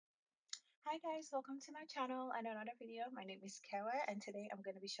Hi guys, welcome to my channel and another video. My name is Kevwe and today I'm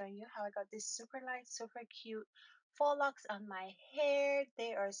going to be showing you how I got this super light, super cute faux locks on my hair.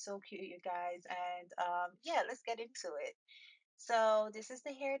 They are so cute, you guys, and yeah, let's get into it. So this is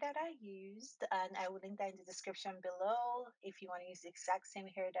the hair that I used and I will link that in the description below. If you want to use the exact same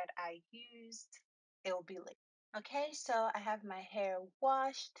hair that I used, it will be linked. Okay, so I have my hair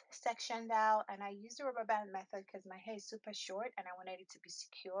washed, sectioned out, and I use the rubber band method because my hair is super short and I wanted it to be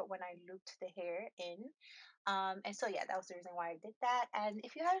secure when I looped the hair in. And so yeah, that was the reason why I did that. And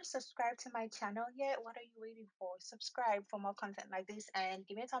if you haven't subscribed to my channel yet, what are you waiting for? Subscribe for more content like this and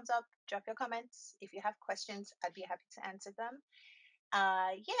give me a thumbs up, drop your comments. If you have questions, I'd be happy to answer them.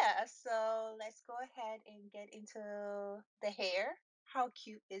 Yeah, so let's go ahead and get into the hair. How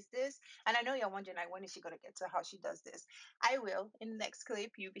cute is this? And I know you're wondering, like, when is she gonna get to how she does this? I will in the next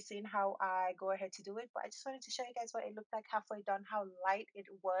clip. You'll be seeing how I go ahead to do it. But I just wanted to show you guys what it looked like halfway done, how light it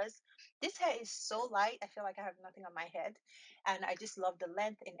was. This hair is so light. I feel like I have nothing on my head, and I just love the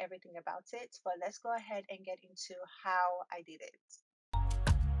length and everything about it. But let's go ahead and get into how I did it.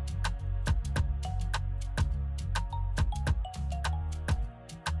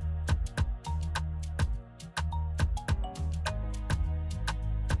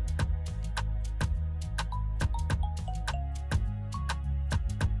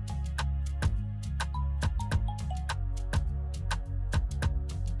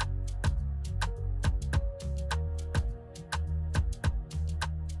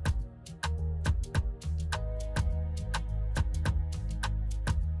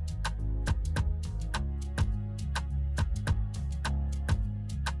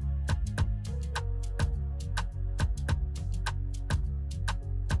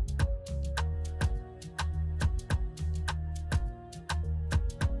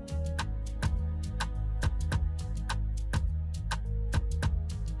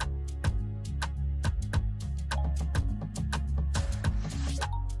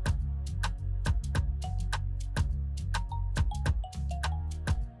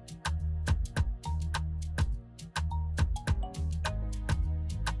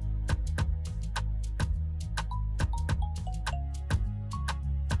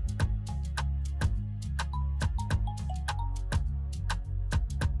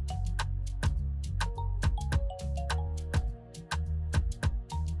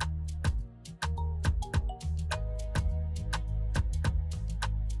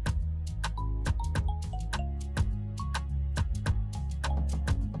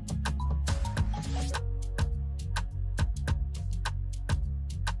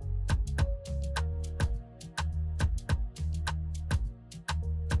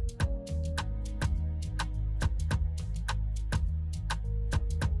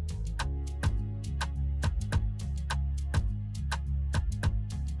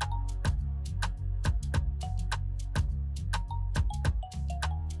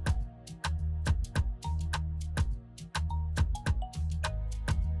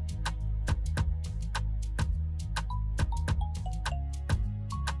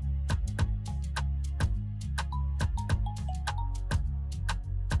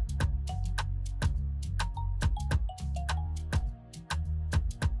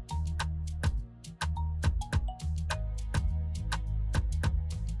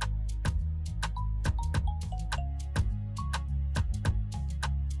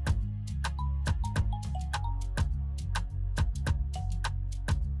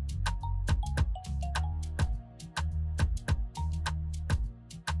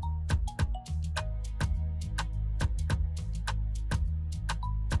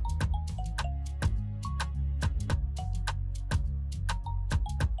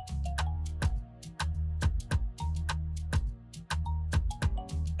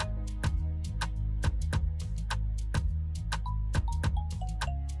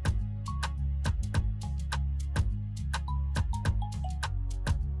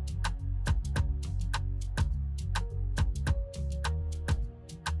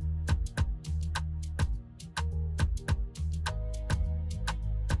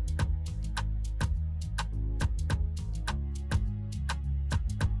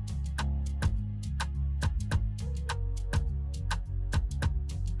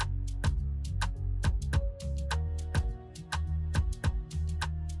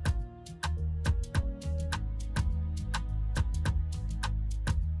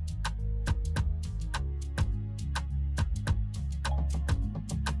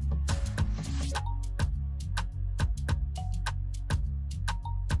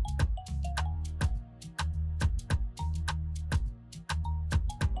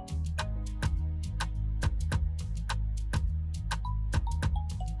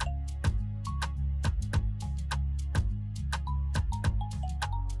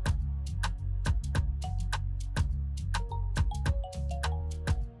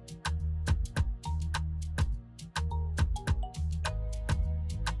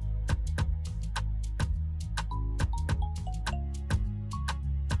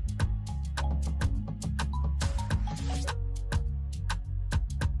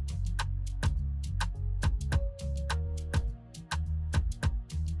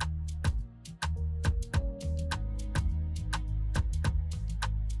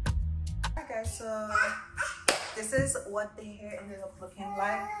 guys, so this is what the hair ended up looking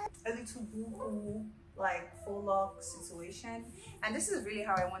like. A little boohoo like faux lock situation, and this is really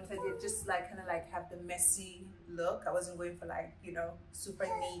how I wanted it, just like kind of like have the messy look. I wasn't going for like, you know, super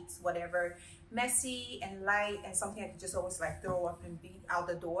neat, whatever. Messy and light and something I could just always like throw up and beat out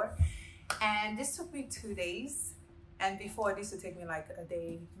the door. And this took me 2 days, and before this would take me like a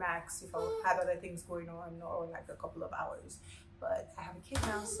day max if I had other things going on, or like a couple of hours. But I have a kid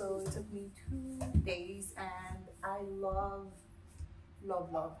now, so it took me 2 days, and I love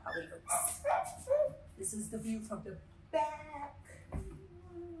how it looks. This is the view from the back.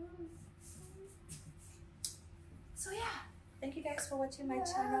 So yeah, thank you guys for watching my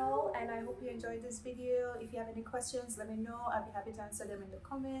channel, and I hope you enjoyed this video. If you have any questions, let me know. I'll be happy to answer them in the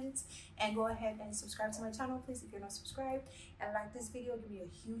comments. And go ahead and subscribe to my channel, please, if you're not subscribed. And like this video, give me a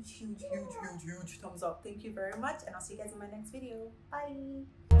huge thumbs up. Thank you very much, and I'll see you guys in my next video.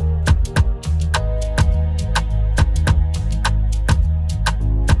 Bye.